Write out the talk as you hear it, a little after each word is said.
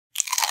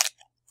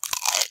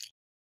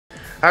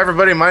Hi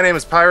everybody, my name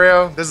is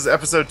Pyreo. This is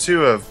episode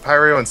 2 of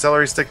Pyreo and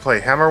CeleryStick play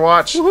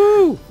HammerWatch.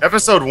 Woohoo!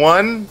 Episode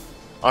 1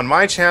 on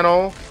my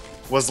channel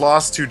was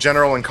lost to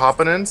general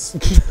incompetence,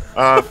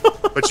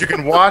 but you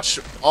can watch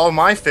all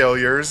my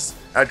failures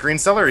at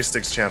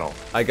GRNCeleryStick's channel.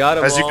 I got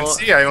them As you all. can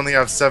see, I only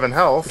have 7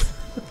 health.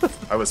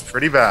 I was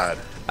pretty bad.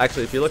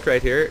 Actually, if you look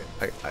right here,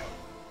 it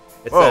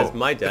Whoa, says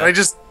my death.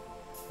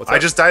 I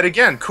just died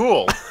again.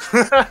 Cool.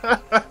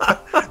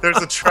 There's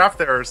a trap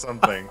there or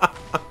something.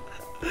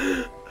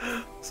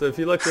 So if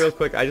you look real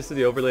quick, I just did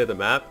the overlay of the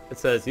map. It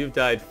says you've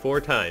died 4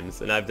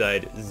 times, and I've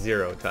died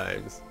 0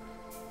 times.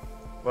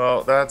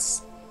 Well,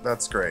 that's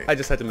great. I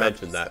just had to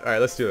mention that. All right,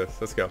 let's do this.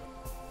 Let's go.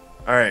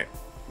 All right.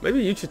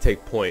 Maybe you should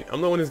take point.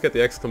 I'm the one who's got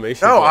the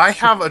exclamation No, point. I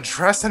have a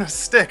dress and a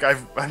stick.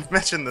 I've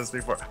mentioned this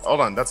before. Hold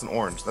on, that's an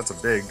orange. That's a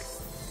big.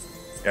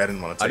 Yeah, I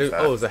didn't want to take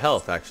that. Oh, it was a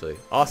health actually.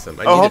 Awesome.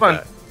 I Oh, needed hold on.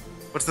 that.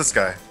 What's this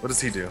guy? What does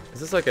he do? Is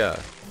this like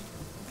a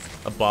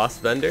boss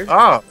vendor?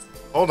 Oh,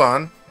 hold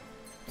on.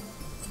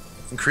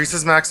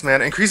 Increases max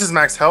mana. Increases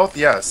max health.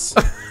 Yes.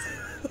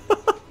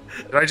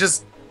 Did I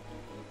just?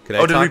 Can I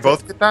Oh, did we talk to-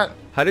 both get that?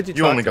 How did you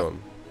You talk only to got-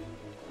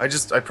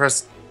 him? I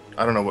pressed.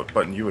 I don't know what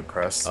button you would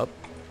press. Up.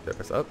 Did I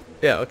press up?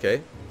 Yeah.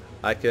 Okay.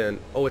 I can.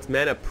 Oh, it's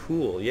mana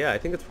pool. Yeah, I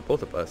think it's for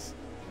both of us.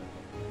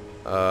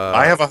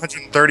 I have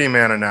 130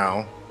 mana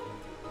now.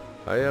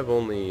 I have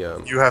only.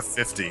 You have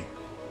 50.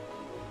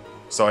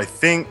 So I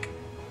think.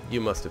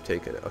 You must have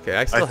taken it. Okay,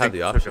 I still have think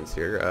the I took options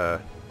here.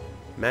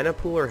 Mana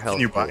pool or health?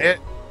 Can you buy pool? it?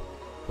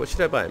 What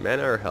should I buy?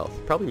 Mana or health?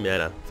 Probably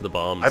mana for the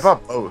bombs. I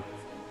bought both.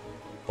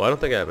 Well, I don't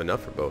think I have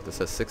enough for both. It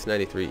says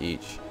 693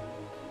 each.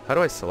 How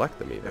do I select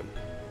them even?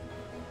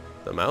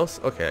 The mouse?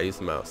 Okay, I use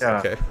the mouse. Yeah.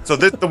 Okay. So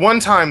the one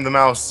time the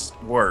mouse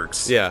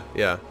works. Yeah,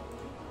 yeah.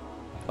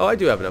 Oh, I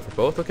do have enough for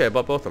both. Okay, I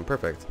bought both of them.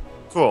 Perfect.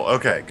 Cool.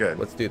 Okay. Good.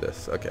 Let's do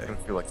this. Okay. I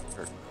feel like.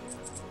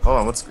 Hold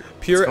on. What's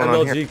Pure going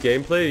on MLG here?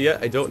 gameplay. Yeah,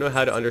 I don't know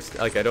how to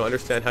understand. Like, I don't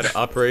understand how to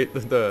operate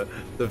the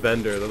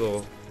vendor. The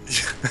little.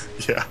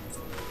 Yeah.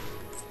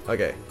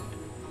 Okay.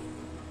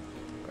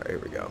 All right, here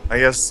we go. I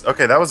guess.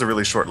 Okay, that was a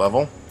really short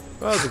level.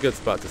 Well, that was a good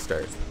spot to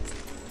start.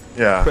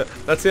 Yeah.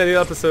 That's the end of the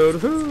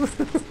episode.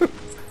 Woo.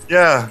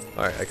 Yeah.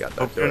 All right, I got that.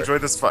 Hope you door.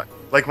 enjoyed this fight.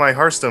 Like my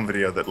Hearthstone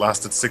video that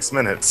lasted 6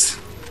 minutes.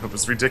 It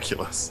was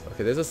ridiculous.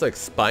 Okay, there's this like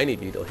spiny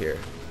beetle here.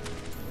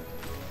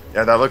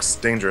 Yeah, that looks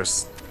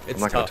dangerous. It's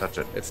I'm not tough. gonna touch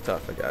it. It's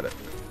tough. I got it.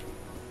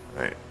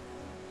 Right.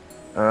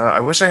 I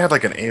wish I had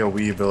like an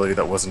AoE ability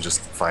that wasn't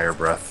just fire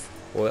breath.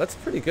 Well, that's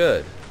pretty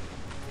good.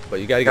 But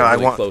you gotta get Yeah,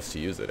 really close to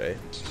use it, eh?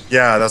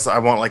 Yeah, I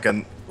want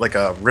like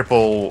a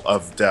ripple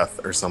of death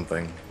or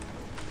something.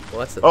 Well,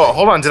 that's the Oh, thing.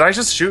 hold on. Did I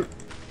just shoot?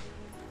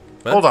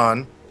 What? Hold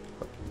on.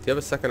 Do you have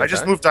a second I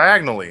just attack? moved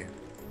diagonally.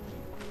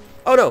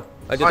 Oh no!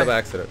 I did Hi. that by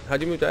accident. How'd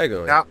you move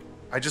diagonally? Now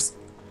I just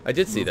I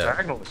did see moved that.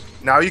 diagonally.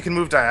 Now you can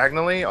move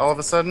diagonally all of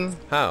a sudden.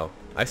 How?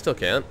 I still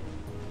can't.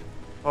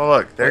 Oh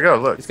look, there you go.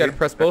 Look. You just gotta see?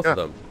 press There you both of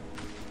go. them.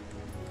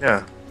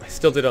 Yeah. I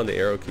still did on the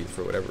arrow keys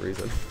for whatever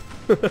reason.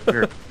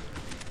 Weird.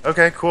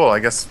 Okay, cool. I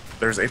guess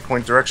there's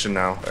 8-point direction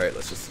now. Alright,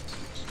 let's just...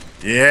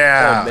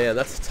 Yeah. Oh man,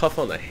 that's tough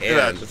on the Look at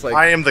hand. that. It's like,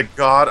 I am the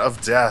god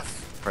of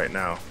death right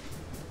now.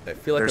 I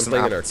feel like There's I'm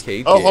playing an apples.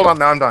 arcade Oh, game. hold on.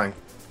 Now I'm dying.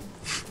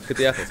 Get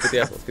the apples, get the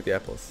apples, get the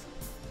apples.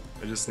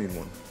 I just need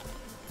one.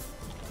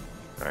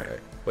 Alright. Alright,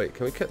 wait,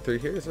 can we cut through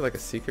here? Is there like a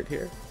secret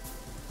here?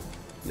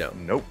 No.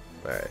 Nope.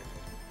 Alright.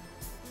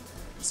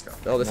 Just got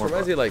Oh, this more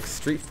reminds me of like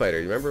Street Fighter.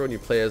 You remember when you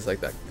play as like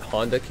that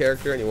Honda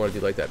character and you want to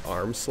do like that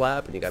arm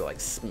slap and you gotta like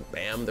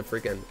spam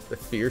the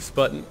fierce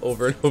button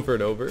over and over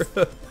and over?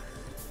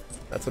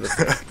 That's what it's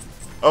like.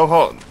 Oh,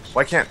 hold on.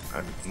 Why can't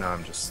no,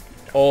 I'm just...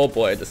 Oh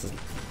boy, this is...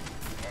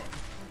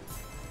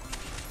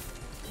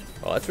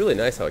 Oh, that's really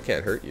nice how it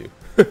can't hurt you.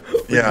 We'd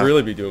Yeah.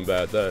 really be doing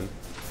bad then.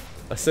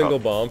 A single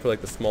bomb for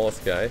like the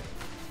smallest guy.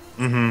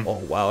 Mm-hmm. Oh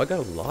wow, I got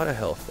a lot of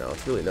health now.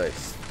 It's really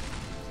nice.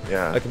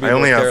 Yeah. I can be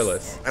only more have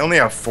careless. I only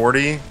have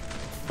 40,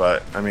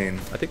 but I mean,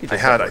 I think you I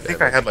just had got I more think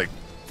I damage. had like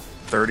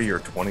 30 or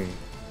 20.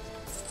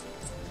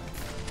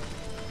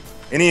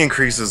 Any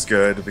increase is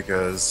good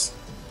because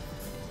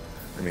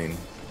I mean,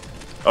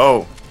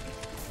 oh.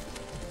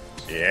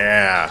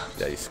 Yeah.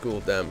 Yeah, you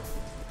schooled them.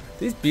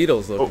 These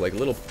beetles look Oh. like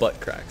little butt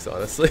cracks,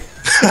 honestly.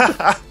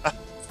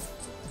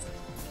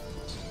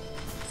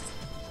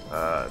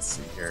 Let's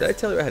see here. Did I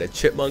tell you I had a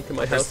chipmunk in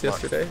my house There's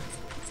luck. yesterday?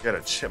 You got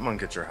a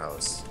chipmunk at your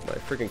house. My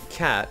freaking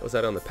cat was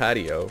out on the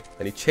patio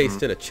and he chased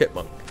Mm-hmm. in a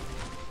chipmunk.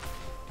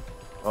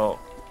 Oh.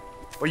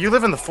 Well, you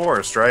live in the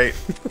forest, right?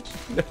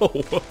 No,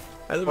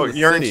 I live Oh, in the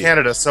you're city. in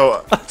Canada,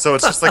 so it's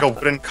just like a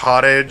wooden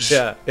cottage.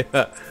 Yeah,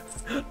 yeah.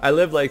 I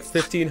live like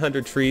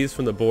 1,500 trees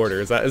from the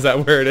border. Is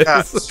that where it is? Yeah,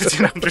 it's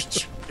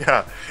 1500.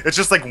 Yeah, it's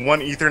just like one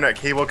Ethernet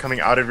cable coming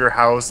out of your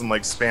house and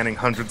like spanning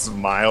hundreds of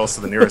miles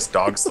to the nearest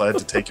dog sled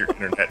to take your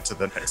internet to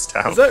the next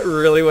town. Is that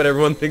really what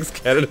everyone thinks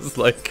Canada's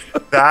like?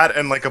 That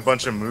and like a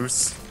bunch of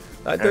moose.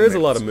 There is a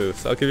lot of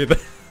moose. I'll give you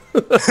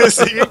that.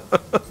 See?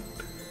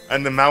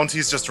 And the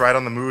Mounties just ride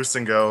on the moose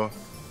and go,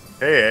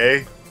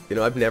 "Hey, You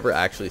know, I've never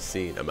actually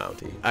seen a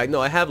Mountie. I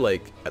know I have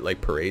like at like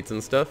parades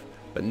and stuff,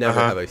 but never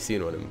Uh-huh. have I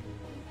seen one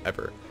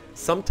ever.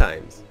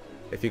 Sometimes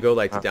If you go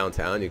like to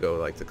downtown, you go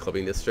like to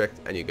clubbing district,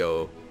 and you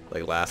go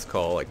like last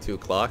call like 2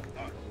 o'clock.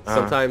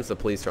 Sometimes the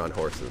police are on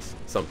horses.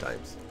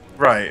 Sometimes.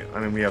 Right. I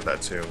mean, we have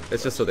that too.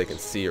 It's just so they can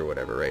see or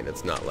whatever, right? And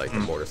it's not like a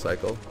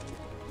motorcycle.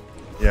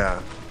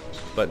 Yeah.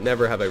 But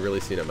never have I really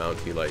seen a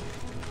Mountie like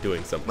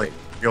doing something. Like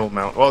the old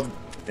mount. Well,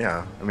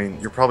 yeah. I mean,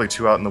 you're probably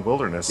too out in the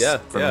wilderness. Yeah,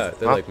 yeah.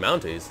 They're like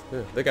Mounties.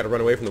 Yeah, they got to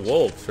run away from the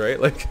wolves, right?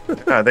 Like.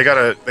 Yeah, they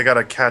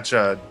gotta catch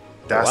a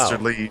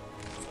dastardly.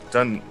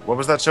 What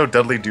was that show?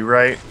 Dudley Do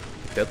Right.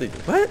 Dudley.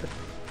 What?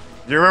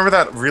 You remember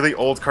that really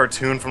old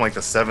cartoon from like the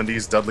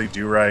 70s, Dudley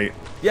Do Right?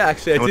 Yeah,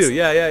 actually I do.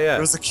 Yeah. It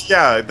was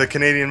the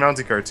Canadian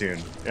Mountie cartoon.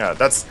 Yeah,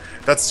 that's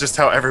just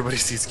how everybody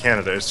sees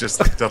Canada. It's just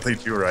like Dudley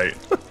Do Right.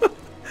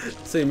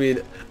 So you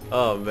mean,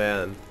 oh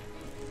man,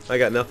 I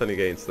got nothing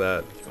against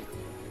that.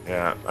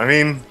 Yeah, I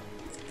mean,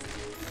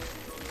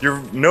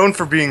 you're known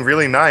for being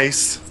really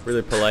nice.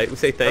 Really polite. We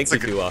say thank you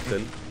too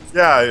often.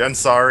 Yeah, and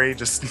sorry,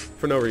 just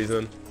for no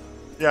reason.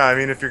 Yeah, I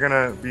mean, if you're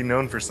gonna be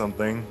known for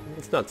something,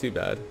 it's not too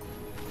bad.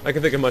 I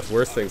can think of much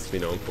worse things to be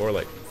known for,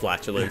 like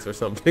flatulence or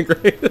something,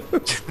 right?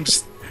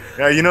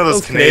 Yeah, you know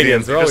those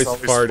Canadians are always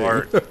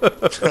farting.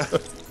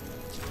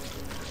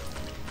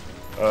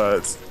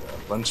 It's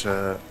a bunch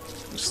of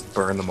just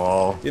burn them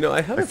all. You know,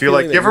 I feel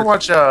like you ever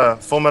watch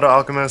Full Metal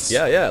Alchemist?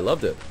 Yeah, I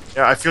loved it.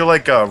 Yeah, I feel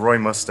like Roy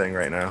Mustang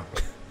right now.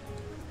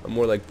 I'm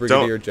more like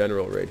Brigadier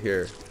General right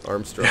here,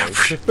 Armstrong.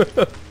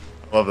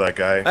 Love that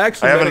guy. I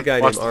actually met a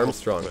guy named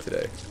Armstrong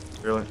today.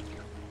 Really?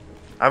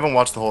 I haven't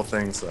watched the whole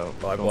thing, so.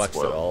 Well, I've watched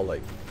it all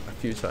like a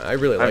few times. I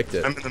really liked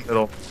it. I'm in the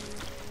middle.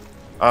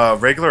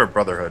 Regular or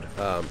Brotherhood?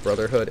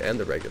 Brotherhood and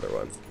the regular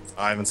one.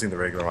 I haven't seen the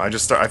regular one.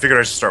 I figured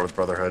I should start with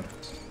Brotherhood.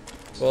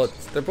 Well,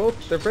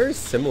 they're very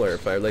similar.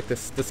 If I like the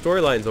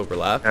storylines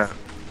overlap. Yeah.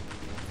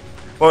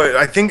 Well,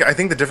 I think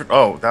the different.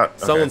 Oh, that.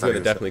 Okay, someone's gonna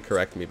definitely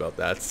correct me about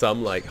that.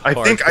 Some like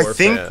hardcore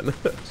fan.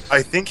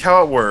 I think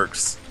how it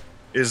works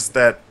is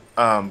that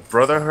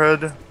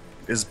Brotherhood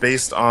is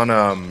based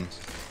on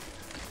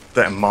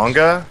the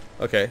manga.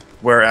 Okay.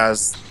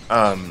 Whereas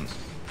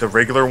the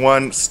regular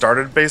one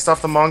started based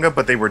off the manga,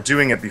 but they were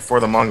doing it before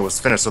the manga was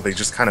finished, so they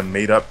just kind of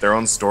made up their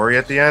own story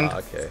at the end.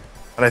 Okay.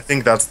 And I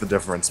think that's the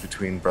difference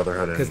between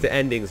Brotherhood and... Because the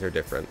endings are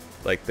different.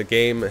 Like, the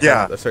game...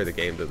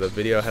 the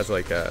video has,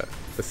 like, the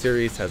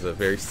series has a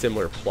very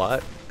similar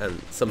plot,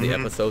 and some of the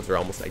episodes are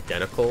almost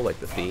identical, like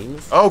the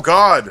themes. Oh,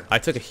 God! I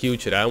took a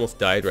huge hit. I almost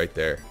died right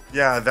there.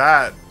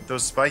 Yeah,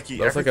 those spiky...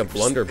 That was like a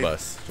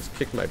blunderbuss. Just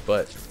kicked my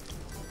butt.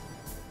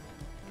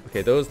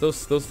 Okay, those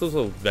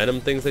little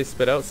venom things they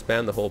spit out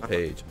span the whole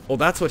page. Oh,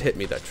 that's what hit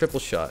me, that triple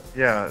shot.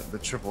 Yeah,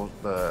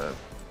 the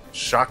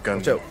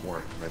shotgun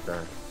one right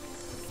there.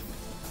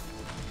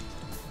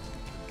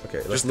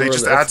 Okay, they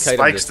just add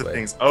spikes to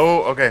things.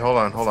 Oh, okay, hold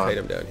on. Kite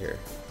him down here.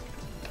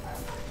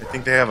 I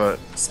think they have a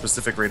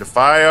specific rate of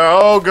fire.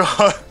 Oh,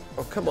 God.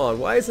 Oh, come on.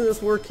 Why isn't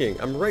this working?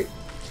 I'm right...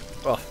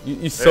 Oh,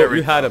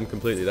 you had him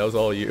completely. That was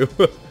all you.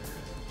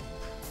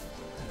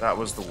 That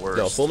was the worst.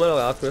 No, Full Metal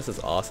Alchemist is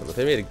awesome. If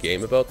they made a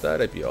game about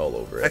that, I'd be all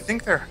over it. I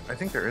think there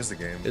is a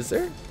game. Is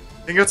there?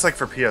 I think it's like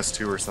for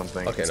PS2 or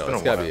something. Okay, no,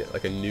 it's gotta be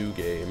like a new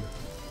game.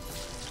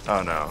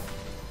 Oh, no.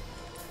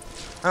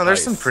 Oh,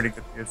 there's some pretty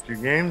good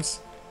PS2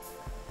 games.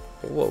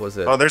 What was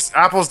it? Oh, there's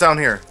apples down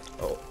here.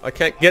 Oh, I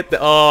can't get the...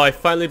 Oh, I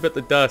finally bit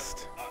the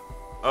dust.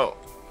 Oh.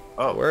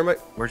 Where am I?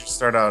 Where'd you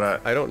start out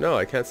at? I don't know.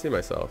 I can't see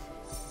myself.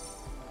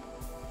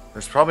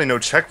 There's probably no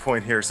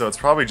checkpoint here, so it's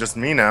probably just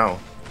me now.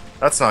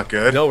 That's not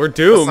good. No, we're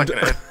doomed.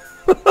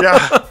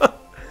 Yeah,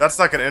 that's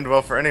not gonna end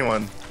well for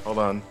anyone. Hold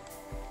on.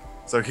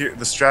 So here,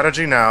 the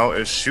strategy now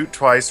is shoot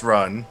twice,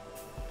 run.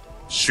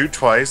 Shoot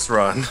twice,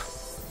 run.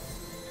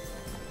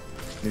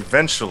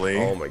 Eventually.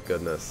 Oh my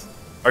goodness.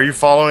 Are you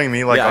following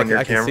me on your camera?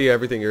 I can see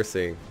everything you're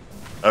seeing.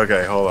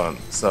 Okay, hold on.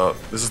 So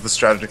this is the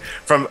strategy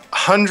from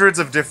hundreds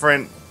of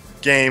different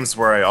games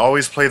where I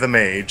always play the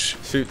mage.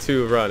 Shoot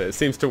two, run. It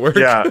seems to work.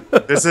 Yeah,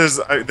 this is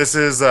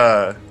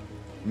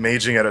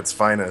maging at its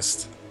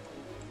finest.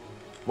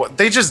 What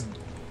they just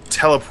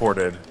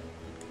teleported.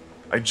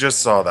 I just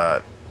saw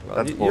that. Well,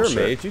 That's you're bullshit.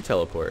 a mage. You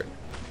teleport.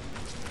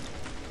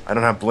 I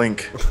don't have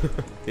blink.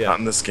 Yeah, not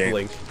in this game.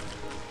 Blink.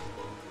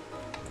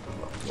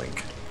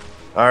 Blink.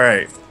 All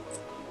right.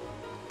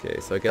 Okay,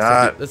 so I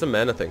guess there's a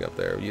mana thing up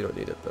there. You don't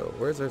need it though.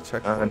 Where's our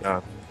checkpoint?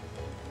 No.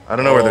 I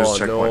don't know where there's a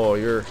checkpoint. No,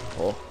 you're.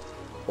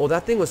 Oh,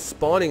 that thing was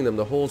spawning them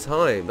the whole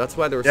time. That's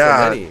why there were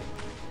so many.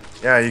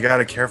 Yeah, you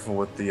gotta be careful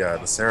with the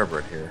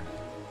Cerebrit here.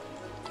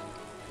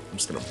 I'm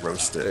just gonna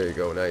roast it. There you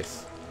go,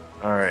 nice.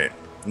 All right,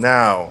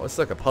 now. Oh, it's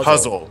like a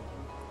puzzle.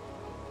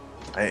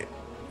 God,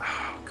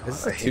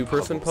 is this a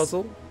two-person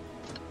puzzle?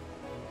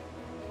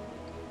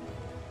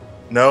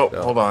 No,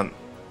 hold on.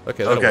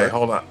 Okay,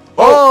 hold on.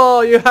 Oh,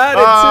 you had it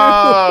too!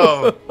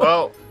 Oh,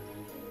 well.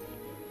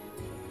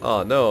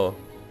 Oh, no.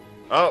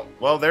 Oh,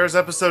 well, there's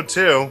episode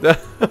 2,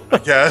 I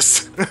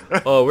guess.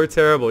 Oh, we're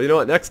terrible. You know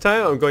what? Next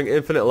time, I'm going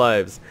infinite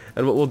lives.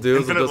 And what we'll do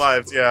is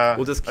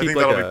we'll just keep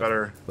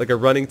like a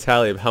running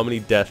tally of how many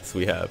deaths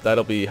we have.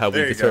 That'll be how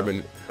we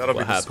determine That'll be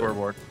the happened.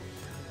 scoreboard.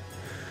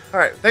 All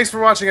right, thanks for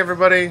watching,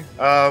 everybody.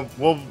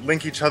 We'll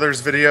link each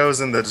other's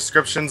videos in the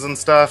descriptions and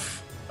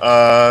stuff.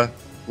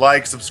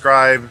 Like,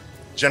 subscribe,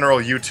 general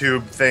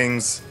YouTube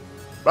things.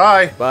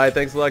 Bye. Bye.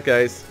 Thanks a lot,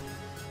 guys.